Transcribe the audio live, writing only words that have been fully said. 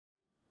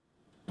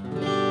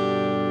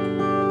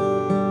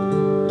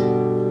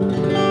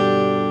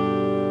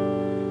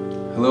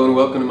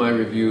welcome to my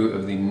review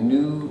of the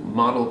new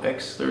model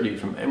X30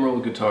 from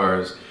Emerald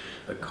Guitars,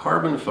 a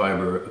carbon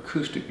fiber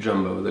acoustic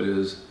jumbo that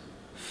is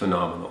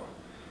phenomenal.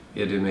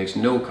 It makes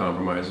no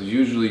compromises.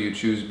 Usually you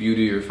choose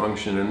beauty or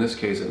function. In this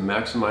case, it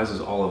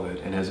maximizes all of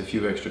it and has a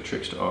few extra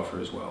tricks to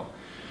offer as well.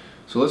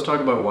 So let's talk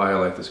about why I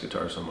like this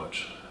guitar so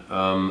much.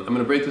 I'm going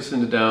to break this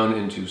down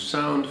into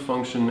sound,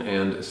 function,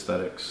 and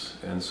aesthetics.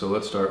 And so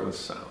let's start with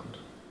sound.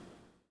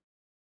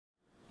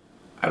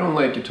 I don't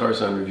like guitar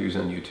sound reviews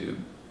on YouTube.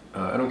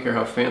 I don't care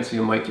how fancy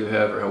a mic you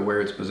have or where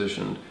it's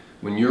positioned.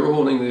 When you're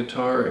holding the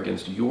guitar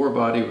against your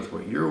body with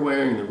what you're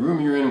wearing, the room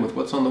you're in, with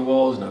what's on the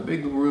walls, and how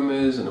big the room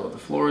is, and what the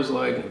floor is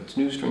like, and if it's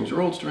new strings or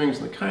old strings,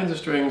 and the kinds of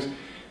strings,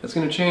 that's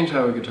going to change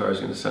how a guitar is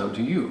going to sound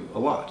to you a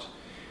lot.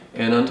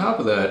 And on top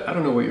of that, I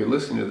don't know what you're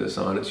listening to this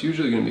on. It's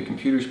usually going to be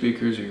computer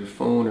speakers or your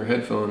phone or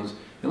headphones.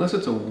 Unless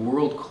it's a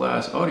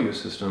world-class audio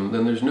system,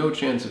 then there's no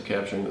chance of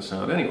capturing the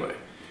sound anyway.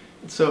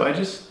 So I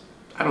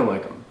don't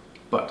like them.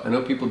 But I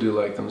know people do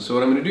like them, so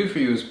what I'm going to do for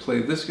you is play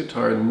this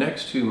guitar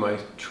next to my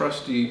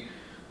trusty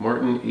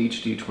Martin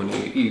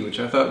HD28E, which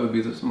I thought would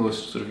be the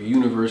most sort of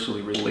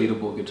universally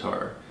relatable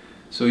guitar.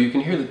 So you can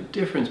hear the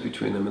difference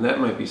between them, and that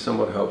might be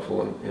somewhat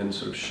helpful in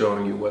sort of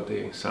showing you what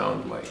they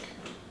sound like.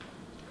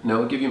 Now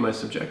I'll give you my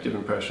subjective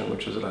impression,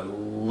 which is that I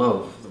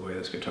love the way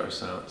this guitar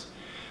sounds.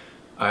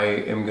 I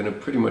am going to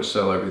pretty much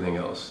sell everything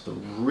else. The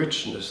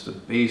richness, the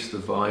bass, the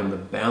volume, the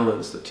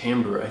balance, the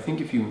timbre. I think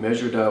if you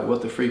measured out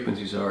what the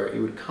frequencies are, it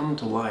would come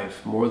to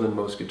life more than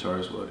most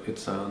guitars would. It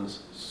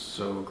sounds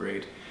so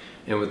great.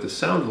 And with the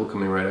sound hole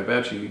coming right up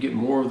at you, you get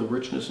more of the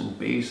richness and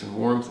bass and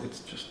warmth.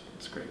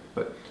 It's great.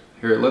 But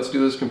here, let's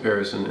do this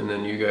comparison, and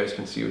then you guys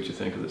can see what you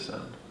think of the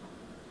sound.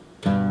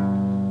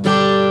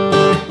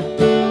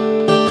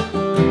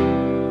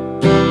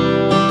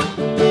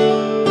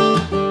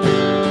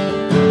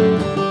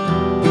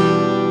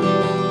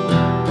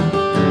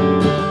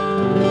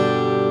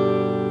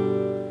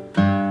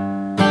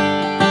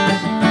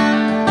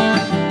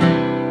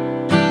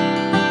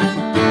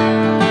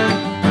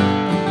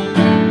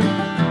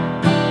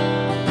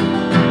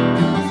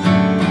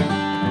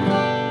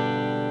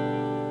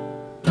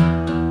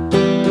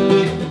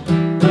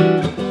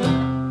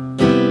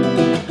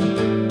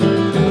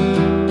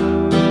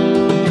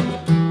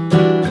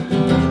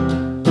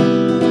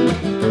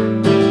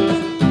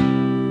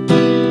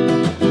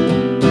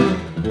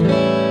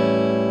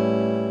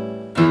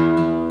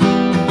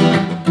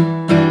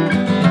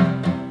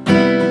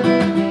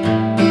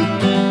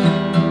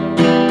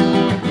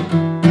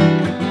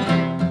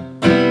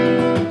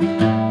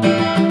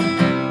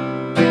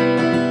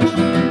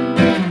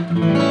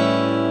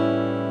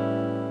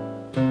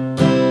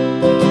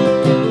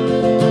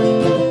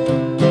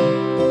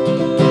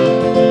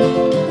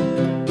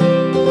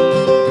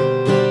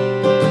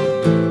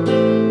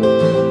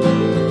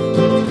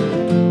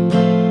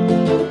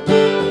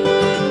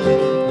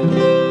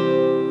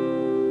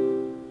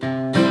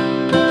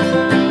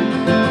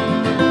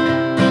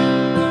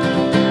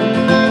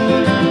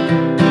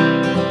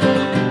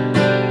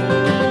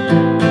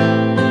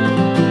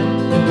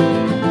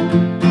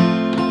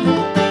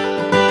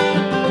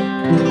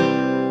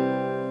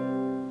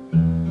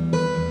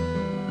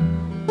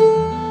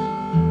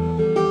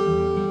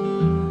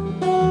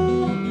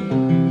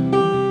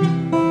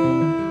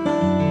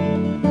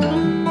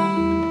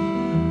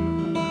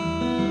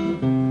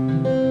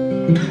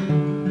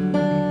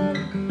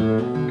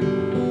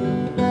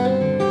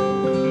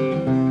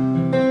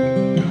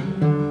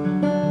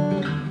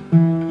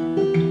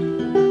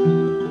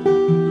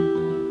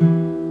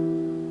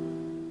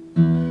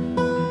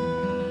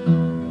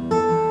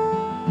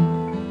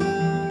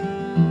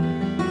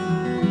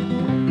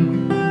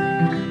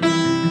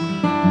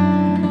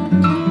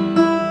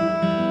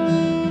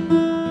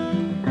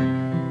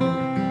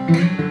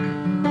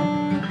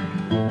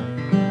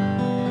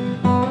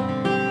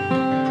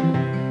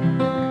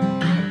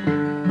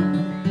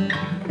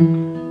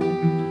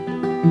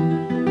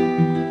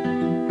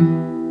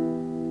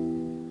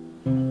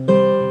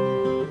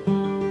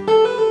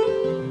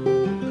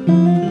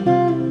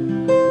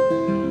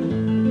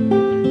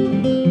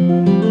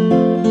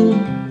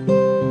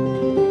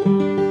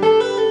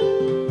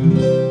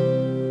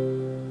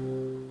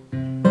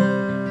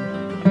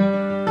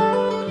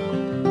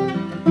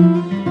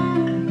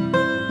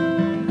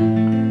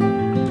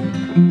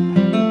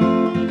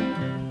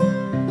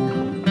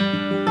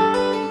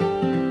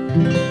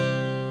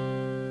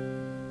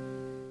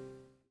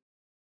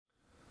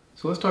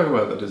 So let's talk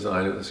about the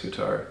design of this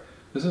guitar.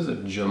 This is a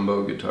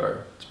jumbo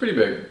guitar. It's pretty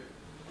big.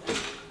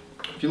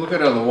 If you look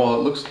at it on the wall,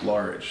 it looks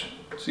large.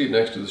 See it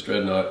next to this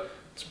dreadnought.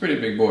 It's a pretty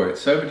big boy.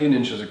 It's 17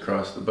 inches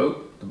across the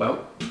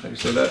bout, how do you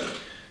say that?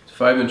 It's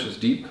 5 inches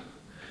deep.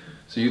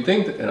 So you'd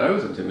think that, and I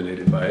was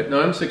intimidated by it.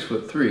 Now I'm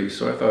 6'3",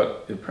 so I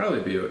thought it'd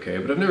probably be okay,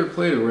 but I've never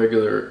played a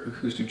regular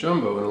acoustic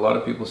jumbo, and a lot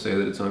of people say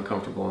that it's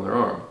uncomfortable on their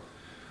arm.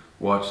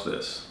 Watch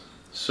this.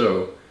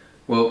 So,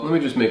 well, let me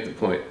just make the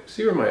point.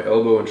 See where my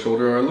elbow and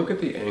shoulder are? Look at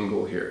the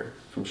angle here,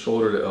 from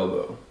shoulder to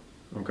elbow,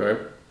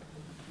 okay?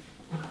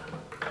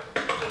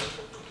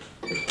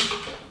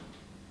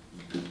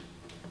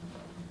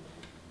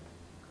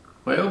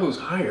 My elbow's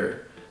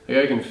higher. Like,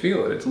 I can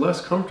feel it. It's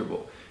less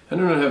comfortable. I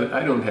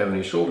don't have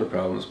any shoulder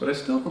problems, but I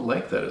still don't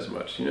like that as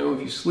much. You know,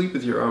 if you sleep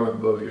with your arm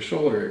above your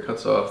shoulder, it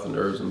cuts off the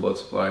nerves and blood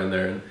supply in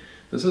there, and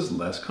this is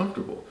less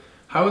comfortable.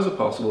 How is it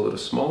possible that a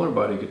smaller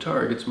body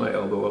guitar gets my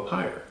elbow up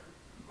higher?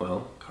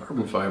 Well,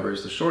 carbon fiber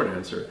is the short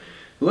answer.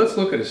 But let's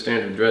look at a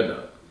standard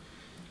dreadnought.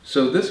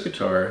 So this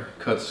guitar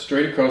cuts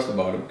straight across the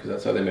bottom, because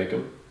that's how they make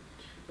them,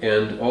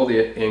 and all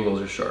the angles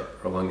are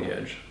sharp along the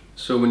edge.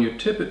 So when you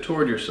tip it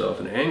toward yourself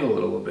and angle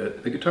it a little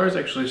bit, the guitar is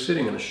actually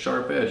sitting on a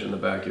sharp edge in the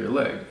back of your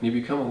leg. And you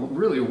become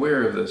really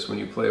aware of this when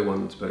you play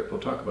one that's better. We'll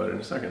talk about it in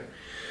a second.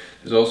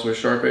 There's also a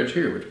sharp edge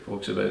here, which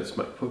pokes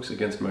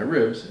against my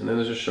ribs, and then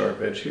there's a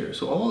sharp edge here.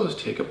 So all of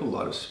those take up a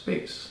lot of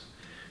space.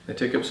 They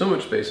take up so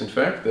much space, in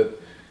fact,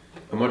 that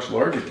a much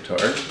larger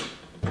guitar,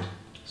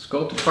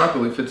 sculpted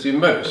properly, fits even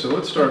better. So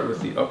let's start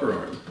with the upper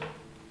arm.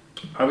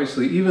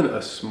 Obviously, even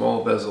a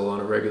small bezel on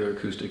a regular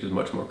acoustic is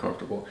much more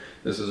comfortable.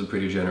 This is a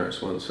pretty generous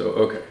one, so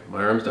okay,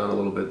 my arm's down a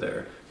little bit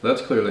there.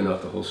 That's clearly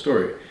not the whole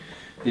story.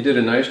 He did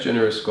a nice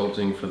generous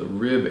sculpting for the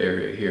rib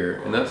area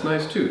here, and that's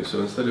nice too. So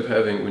instead of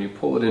having, when you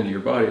pull it into your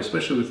body,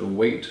 especially with the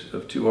weight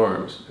of two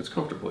arms, it's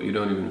comfortable. You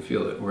don't even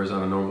feel it, whereas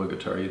on a normal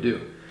guitar you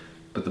do.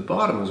 But the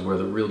bottom is where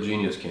the real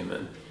genius came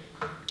in.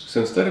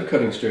 So instead of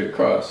cutting straight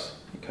across,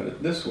 you cut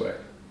it this way.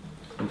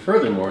 And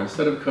furthermore,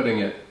 instead of cutting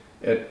it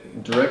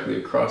directly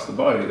across the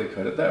body, they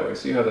cut it that way.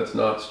 See how that's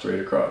not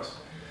straight across?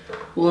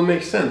 Well, it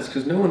makes sense,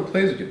 because no one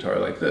plays a guitar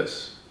like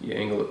this. You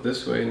angle it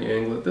this way and you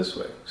angle it this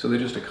way. So they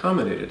just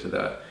accommodated to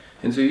that.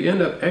 And so you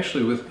end up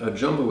actually with a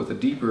jumbo with a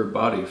deeper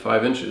body,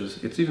 5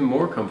 inches. It's even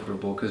more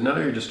comfortable because now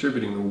you're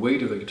distributing the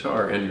weight of the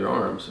guitar and your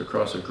arms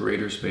across a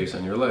greater space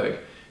on your leg,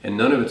 and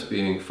none of it's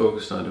being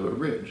focused onto a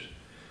ridge.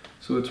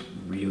 So it's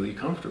really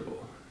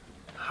comfortable.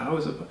 How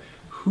is it?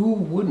 Who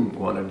wouldn't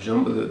want a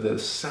jumbo, the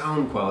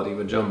sound quality of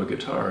a jumbo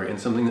guitar in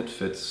something that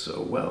fits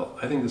so well?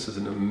 I think this is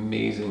an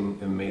amazing,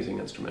 amazing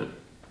instrument.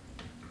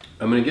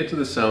 I'm going to get to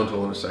the sound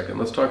tool in a second.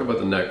 Let's talk about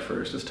the neck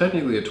first. It's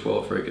technically a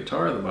 12th fret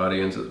guitar. The body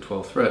ends at the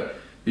 12th fret.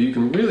 But you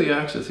can really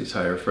access these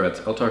higher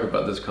frets. I'll talk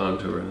about this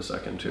contour in a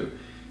second too.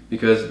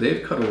 Because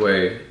they've cut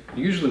away,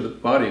 usually the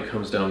body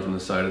comes down from the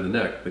side of the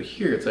neck, but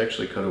here it's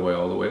actually cut away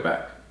all the way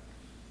back.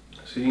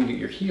 So you can get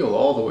your heel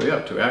all the way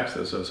up to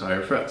access those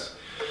higher frets.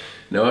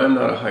 Now, I'm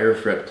not a higher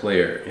fret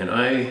player, and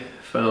I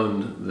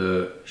found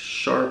the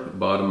sharp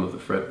bottom of the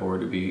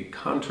fretboard to be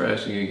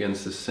contrasting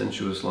against the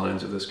sensuous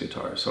lines of this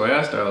guitar. So I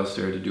asked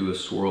Alistair to do a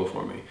swirl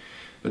for me,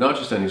 but not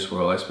just any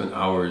swirl. I spent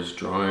hours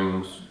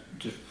drawing,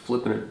 just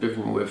flipping it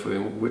different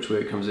which way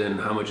it comes in,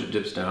 and how much it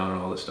dips down, and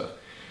all this stuff.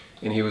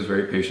 And he was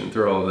very patient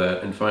through all of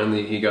that, and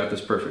finally he got this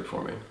perfect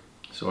for me.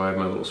 So I have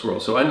my little swirl.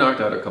 So I knocked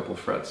out a couple of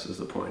frets is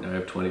the point. I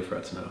have 20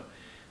 frets now,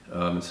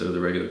 instead of the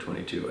regular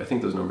 22. I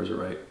think those numbers are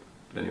right,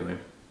 but anyway.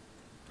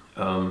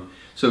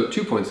 So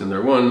 2 points in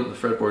there. 1, the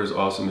fretboard is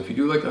awesome if you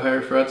do like the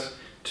higher frets.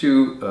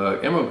 2,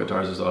 Emerald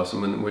Guitars is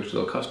awesome, in which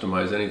they'll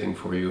customize anything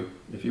for you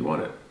if you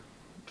want it.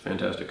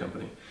 Fantastic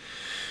company.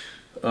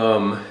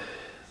 The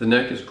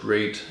neck is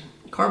great.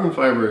 Carbon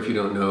fiber, if you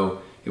don't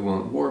know, it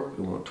won't warp,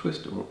 it won't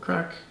twist, it won't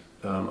crack.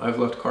 I've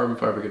left carbon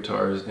fiber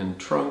guitars in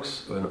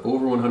trunks in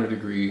over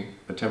 100-degree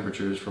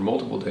temperatures for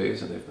multiple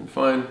days, and they've been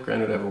fine.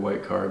 Granted, I have a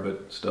white car,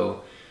 but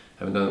still,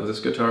 haven't done it with this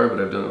guitar, but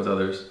I've done it with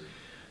others.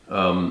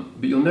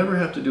 But you'll never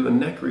have to do a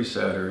neck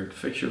reset or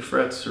fix your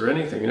frets or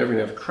anything. You're never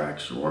going to have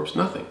cracks or warps,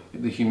 nothing.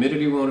 The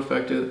humidity won't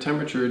affect it. The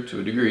temperature, to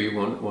a degree,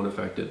 won't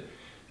affect it.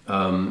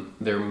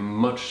 They're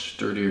much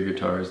sturdier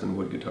guitars than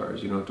wood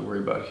guitars. You don't have to worry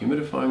about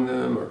humidifying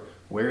them or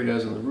where it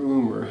is in the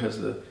room or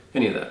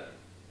any of that.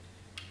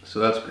 So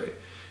that's great.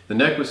 The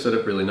neck was set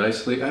up really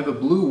nicely. I have a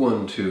blue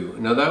one too.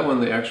 Now that one,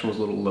 the action was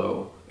a little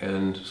low,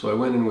 and so I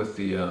went in with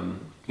the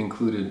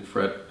included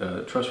fret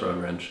truss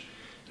rod wrench.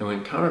 I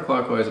went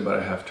counterclockwise about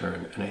a half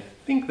turn, and I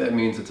think that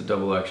means it's a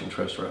double action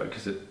truss rod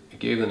because it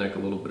gave the neck a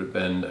little bit of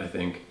bend, I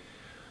think.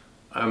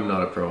 I'm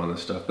not a pro on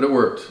this stuff, but it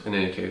worked in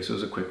any case. It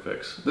was a quick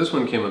fix. This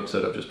one came up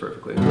set up just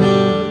perfectly.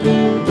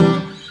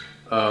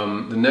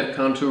 The neck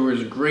contour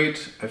is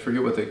great. I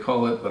forget what they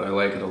call it, but I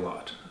like it a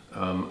lot.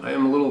 I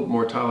am a little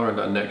more tolerant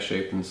on neck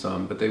shape than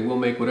some, but they will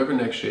make whatever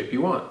neck shape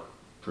you want.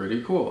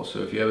 Pretty cool. So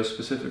if you have a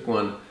specific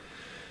one,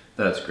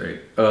 that's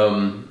great.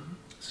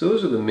 So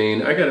those are the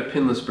main. I got a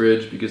pinless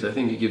bridge because I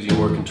think it gives you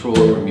more control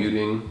over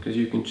muting, because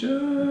you can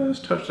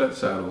just touch that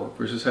saddle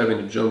versus having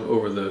to jump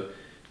over the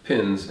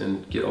pins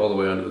and get all the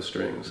way onto the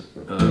strings.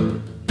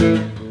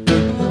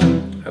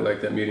 I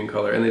like that muting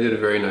color, and they did a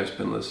very nice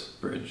pinless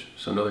bridge,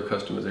 so another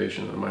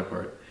customization on my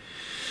part.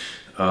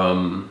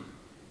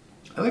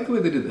 I like the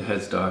way they did the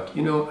headstock.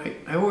 You know,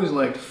 I always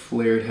liked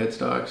flared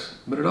headstocks,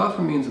 but it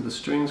often means that the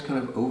strings kind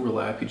of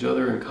overlap each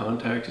other in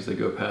contact as they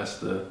go past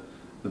the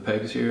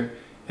pegs here.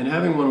 And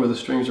having one where the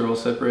strings are all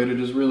separated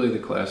is really the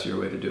classier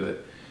way to do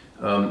it.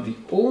 The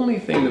only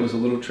thing that was a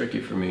little tricky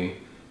for me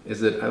is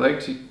that I like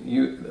to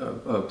use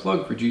a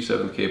plug for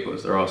G7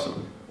 capos. They're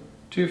awesome.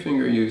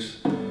 2-finger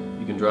use.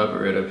 You can drop it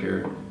right up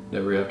here.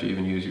 Never have to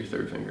even use your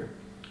 3rd finger.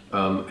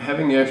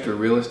 Having the extra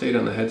real estate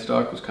on the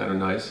headstock was kind of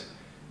nice.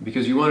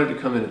 because you want it to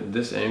come in at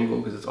this angle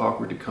because it's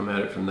awkward to come at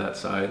it from that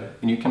side.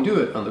 And you can do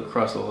it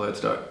across the whole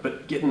headstock,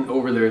 but getting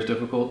over there is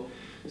difficult.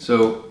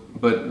 So,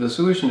 but the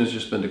solution has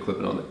just been to clip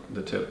it on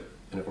the tip,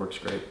 and it works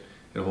great.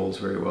 It holds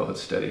very well,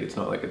 it's steady. It's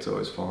not like it's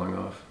always falling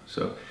off.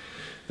 So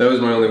that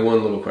was my only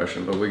one little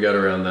question, but we got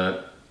around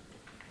that.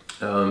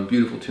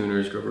 Beautiful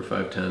tuners, Grover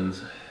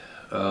 510s.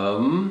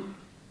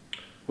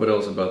 What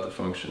else about the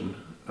function?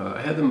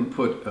 I had them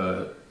put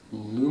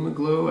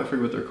Lumiglow, I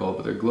forget what they're called,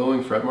 but they're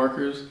glowing fret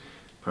markers.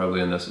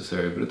 Probably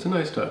unnecessary, but it's a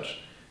nice touch.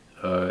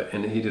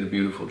 And he did a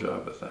beautiful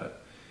job with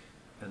that.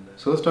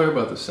 So let's talk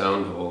about the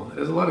sound hole. It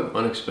has a lot of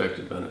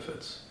unexpected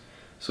benefits.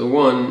 So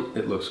one,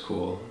 it looks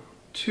cool.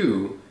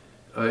 Two,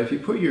 if you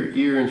put your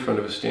ear in front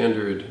of a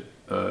standard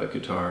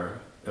guitar,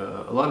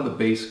 a lot of the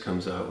bass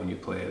comes out when you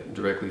play it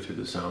directly through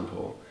the sound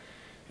hole.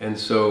 And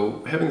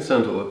so having the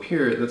sound hole up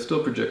here, that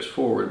still projects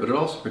forward, but it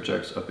also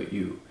projects up at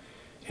you.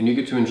 And you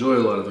get to enjoy a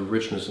lot of the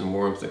richness and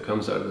warmth that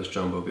comes out of this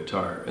jumbo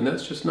guitar. And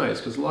that's just nice,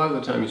 because a lot of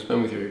the time you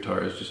spend with your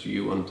guitar is just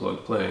you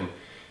unplugged playing.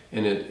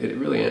 And it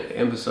really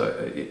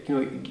emphasizes,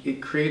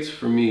 it creates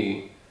for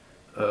me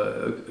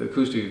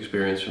acoustic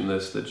experience from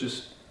this that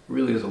just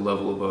really is a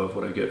level above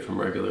what I get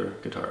from regular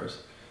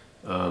guitars.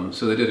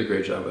 So they did a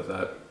great job with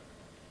that.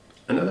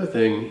 Another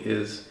thing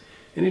is,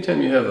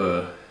 anytime you have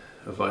a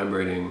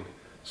vibrating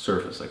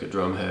surface, like a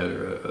drum head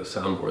or a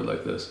soundboard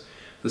like this,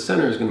 the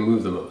center is going to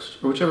move the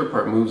most, or whichever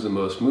part moves the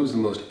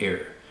most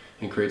air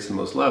and creates the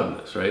most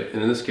loudness, right?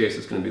 And in this case,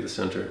 it's going to be the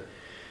center.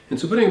 And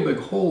so putting a big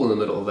hole in the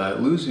middle of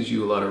that loses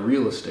you a lot of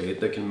real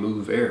estate that can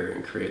move air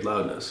and create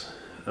loudness.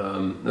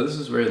 Now this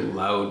is a very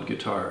loud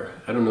guitar.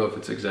 I don't know if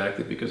it's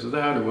exactly because of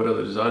that or what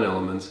other design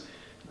elements,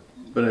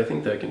 but I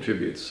think that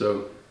contributes.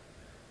 So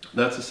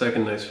that's the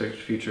second nice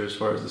feature as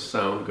far as the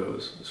sound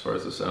goes, as far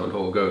as the sound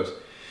hole goes.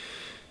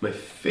 My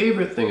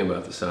favorite thing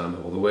about the sound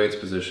hole, the way it's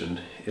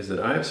positioned, is that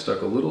I have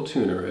stuck a little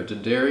tuner, a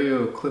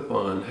D'Addario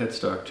clip-on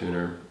headstock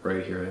tuner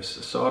right here. I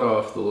sawed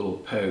off the little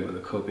peg with a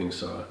coping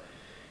saw,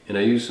 and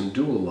I used some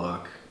dual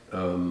lock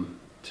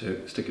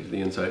to stick it to the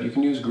inside. You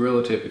can use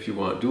Gorilla Tape if you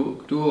want.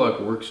 Dual lock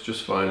works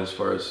just fine as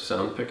far as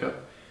sound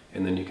pickup,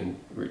 and then you can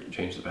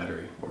change the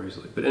battery more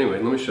easily. But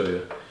anyway, let me show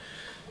you.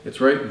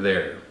 It's right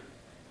there.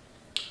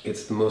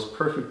 It's the most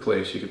perfect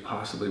place you could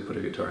possibly put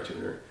a guitar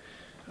tuner.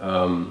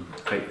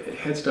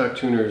 Headstock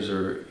tuners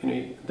are,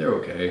 they're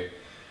okay,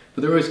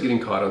 but they're always getting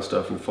caught on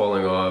stuff and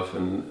falling off,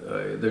 and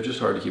they're just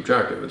hard to keep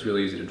track of. It's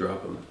really easy to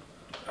drop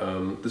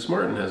them. This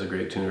Martin has a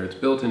great tuner. It's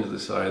built into the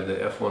side, the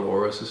F1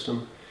 Aura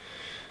system.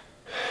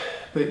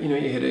 But you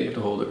hit it, you have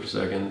to hold it for a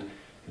second.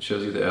 It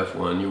shows you the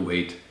F1, you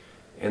wait,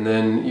 and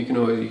then you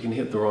can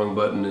hit the wrong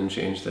button and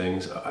change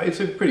things. It's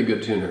a pretty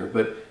good tuner,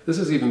 but this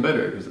is even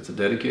better because it's a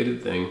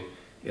dedicated thing.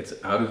 It's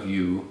out of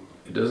view.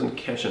 It doesn't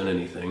catch on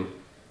anything.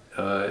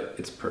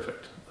 It's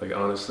perfect. Like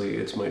honestly,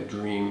 it's my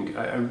dream.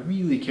 I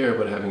really care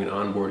about having an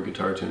onboard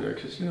guitar tuner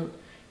because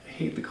I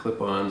hate the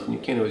clip-ons and you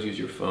can't always use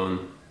your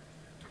phone.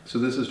 So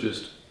this is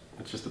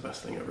it's just the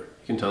best thing ever.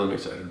 You can tell I'm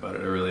excited about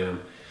it. I really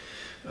am.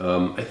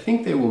 I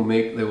think they will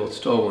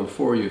install one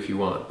for you if you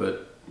want,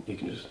 but you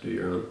can just do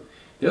your own.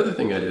 The other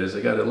thing I did is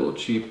I got a little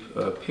cheap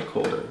pick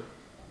holder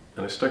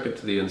and I stuck it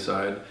to the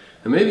inside.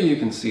 And maybe you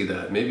can see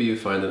that. Maybe you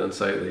find it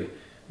unsightly,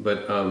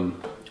 but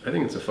I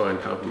think it's a fine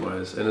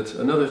compromise. And it's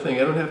another thing,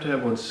 I don't have to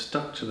have one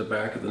stuck to the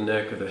back of the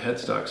neck or the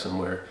headstock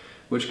somewhere,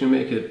 which can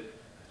make it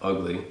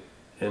ugly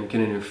and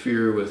can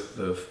interfere with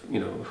the,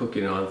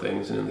 hooking on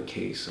things and in the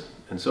case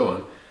and so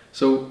on.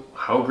 So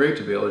how great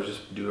to be able to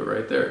just do it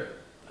right there.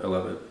 I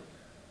love it.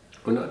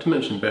 Well, not to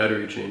mention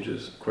battery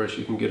changes. Of course,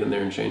 you can get in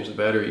there and change the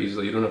battery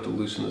easily. You don't have to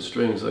loosen the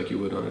strings like you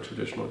would on a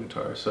traditional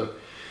guitar. So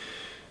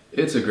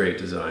it's a great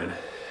design.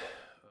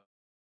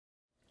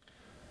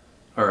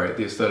 All right,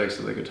 the aesthetics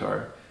of the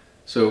guitar.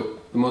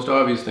 So the most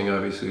obvious thing,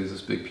 obviously, is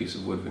this big piece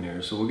of wood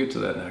veneer. So we'll get to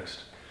that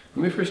next.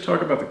 Let me first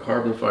talk about the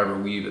carbon fiber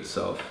weave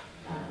itself.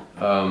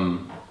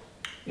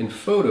 In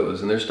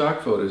photos, in their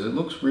stock photos, it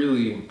looks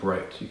really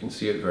bright. You can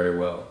see it very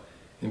well.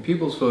 In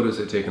people's photos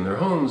they take in their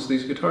homes,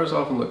 these guitars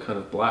often look kind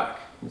of black.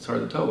 It's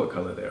hard to tell what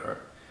color they are.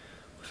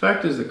 The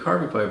fact is that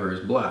carbon fiber is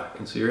black,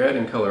 and so you're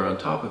adding color on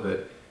top of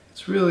it.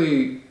 It's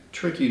really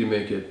tricky to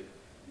make it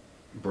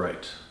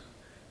bright.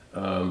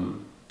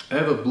 I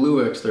have a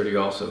blue X30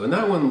 also, and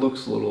that one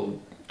looks a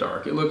little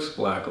dark. It looks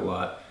black a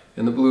lot,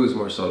 and the blue is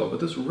more subtle,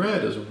 but this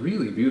red is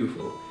really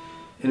beautiful.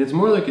 And it's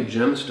more like a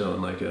gemstone,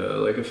 like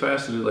a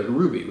faceted, like a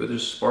ruby, where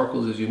there's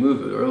sparkles as you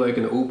move it, or like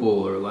an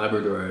opal or a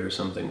labradorite or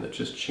something that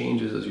just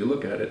changes as you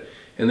look at it.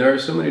 And there are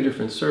so many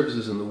different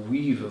surfaces in the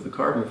weave of the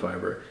carbon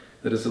fiber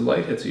that as the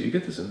light hits you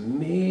get this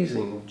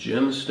amazing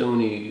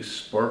gemstone-y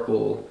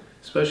sparkle,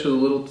 especially the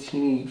little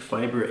teeny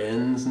fiber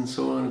ends and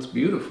so on. It's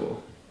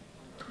beautiful.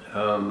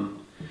 And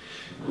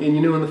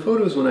in the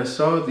photos, when I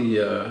saw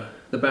the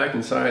back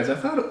and sides,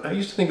 I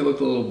used to think it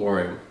looked a little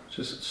boring,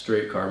 just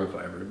straight carbon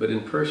fiber, but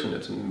in person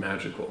it's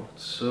magical.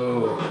 It's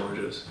so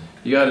gorgeous.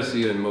 You got to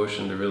see it in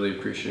motion to really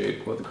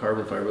appreciate what the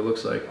carbon fiber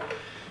looks like.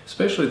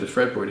 Especially the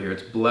fretboard here,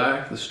 it's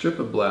black, the strip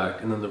of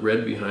black, and then the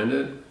red behind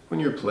it. When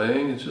you're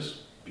playing, it's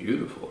just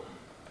beautiful.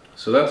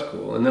 So that's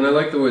cool. And then I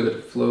like the way that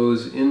it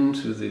flows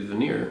into the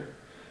veneer.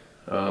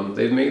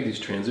 They've made these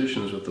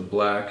transitions with the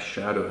black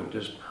shadowing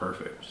just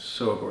perfect,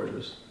 so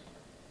gorgeous.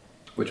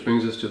 Which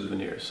brings us to the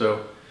veneer.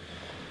 So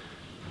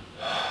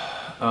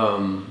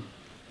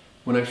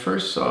when I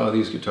first saw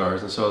these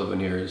guitars and saw the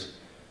veneers,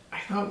 I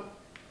thought,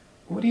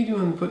 what are you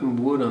doing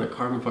putting wood on a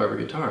carbon fiber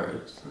guitar?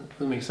 It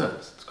doesn't make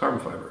sense. It's carbon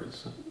fiber.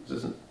 It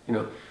isn't, you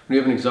know, when you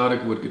have an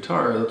exotic wood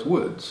guitar, that's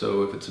wood.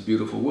 So if it's a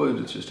beautiful wood,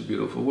 it's just a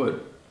beautiful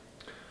wood.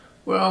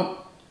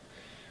 Well,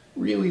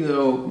 really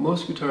though,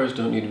 most guitars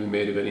don't need to be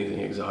made of anything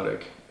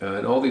exotic.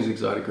 And all these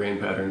exotic grain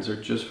patterns are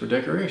just for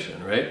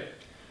decoration, right?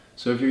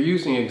 So if you're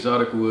using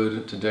exotic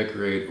wood to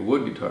decorate a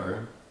wood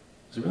guitar,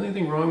 is there really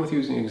anything wrong with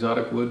using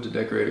exotic wood to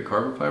decorate a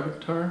carbon fiber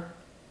guitar?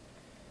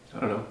 I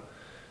don't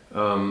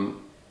know.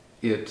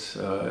 It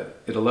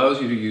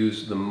allows you to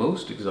use the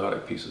most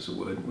exotic pieces of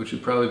wood, which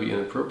would probably be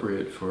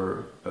inappropriate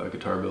for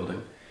guitar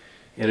building.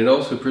 And it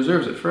also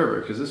preserves it forever,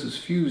 because this is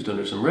fused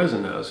under some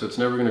resin now, so it's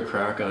never going to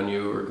crack on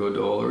you or go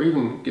dull or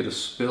even get a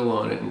spill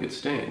on it and get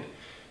stained.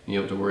 And you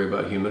don't have to worry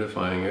about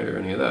humidifying it or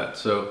any of that.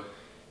 So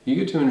you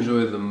get to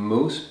enjoy the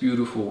most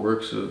beautiful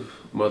works of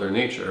Mother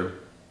Nature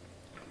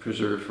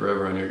preserved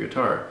forever on your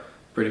guitar.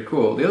 Pretty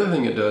cool. The other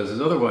thing it does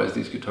is otherwise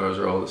these guitars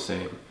are all the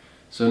same.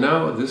 So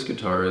now this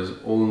guitar is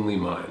only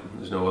mine.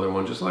 There's no other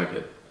one just like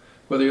it.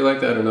 Whether you like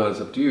that or not is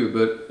up to you,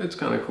 but it's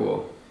kind of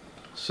cool.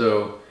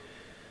 So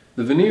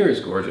the veneer is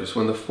gorgeous.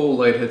 When the full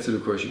light hits it,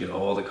 of course, you get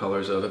all the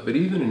colors of it, but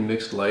even in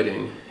mixed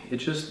lighting, it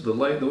just, the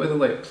way the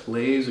light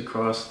plays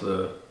across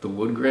the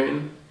wood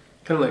grain,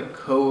 kind of like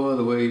koa,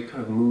 the way it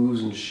kind of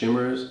moves and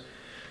shimmers,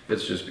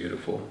 it's just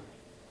beautiful.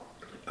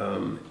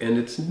 And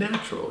it's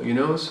natural, you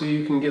know, so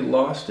you can get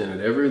lost in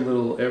it.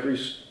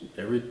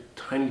 Every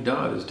tiny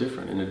dot is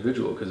different, and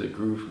individual, because it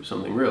grew from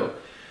something real.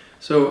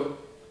 So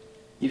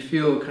you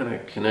feel kind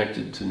of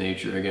connected to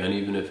nature again,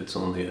 even if it's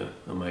only a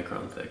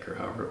micron thick or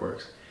however it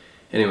works.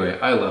 Anyway,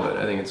 I love it.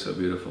 I think it's so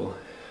beautiful.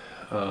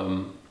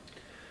 And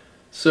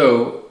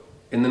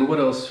then what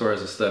else as far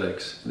as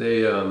aesthetics?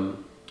 They,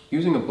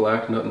 using a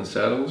black nut and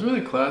saddle was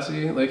really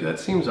classy. Like, that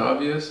seems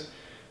obvious,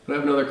 but I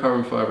have another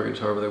carbon fiber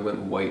guitar where they went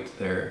white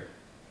there.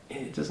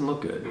 It doesn't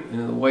look good. You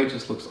know, the white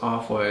just looks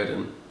off-white,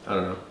 and I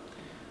don't know.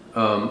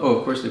 Oh,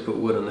 of course they put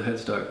wood on the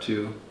headstock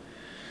too.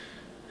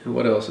 And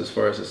what else as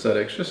far as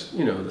aesthetics? Just,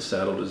 you know, the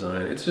saddle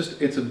design.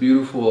 It's a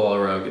beautiful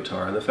all-around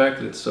guitar, and the fact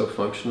that it's so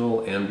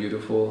functional and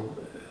beautiful,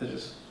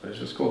 it's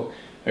just cool.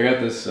 I got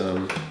this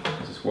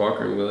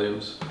Walker &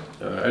 Williams.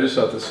 I just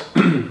thought this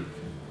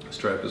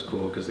strap is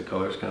cool because the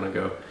colors kind of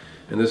go.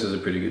 And this is a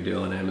pretty good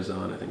deal on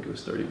Amazon. I think it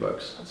was 30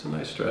 bucks. It's a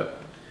nice strap.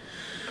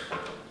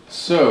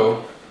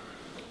 So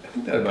I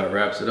think that about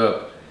wraps it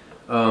up.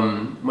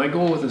 My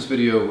goal with this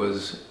video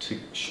was to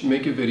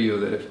make a video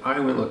that if I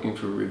went looking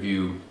for a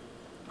review,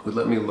 would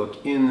let me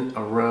look in,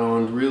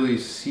 around, really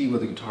see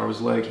what the guitar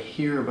was like,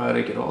 hear about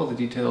it, get all the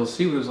details,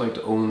 see what it was like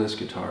to own this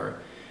guitar.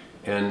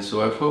 And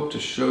so I've hoped to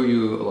show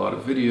you a lot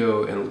of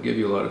video and give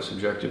you a lot of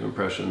subjective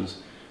impressions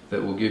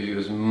that will give you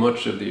as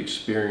much of the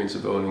experience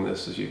of owning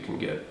this as you can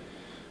get.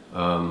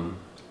 And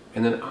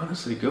then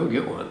honestly, go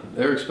get one.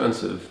 They're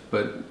expensive,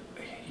 but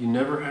you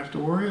never have to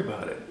worry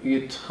about it. You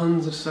get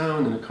tons of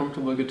sound in a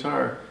comfortable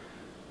guitar.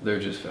 They're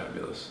just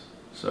fabulous.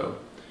 So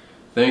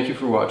thank you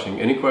for watching.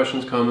 Any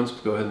questions, comments,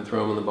 go ahead and throw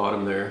them on the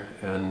bottom there,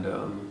 and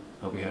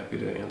I'll be happy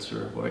to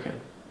answer what I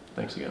can.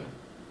 Thanks again.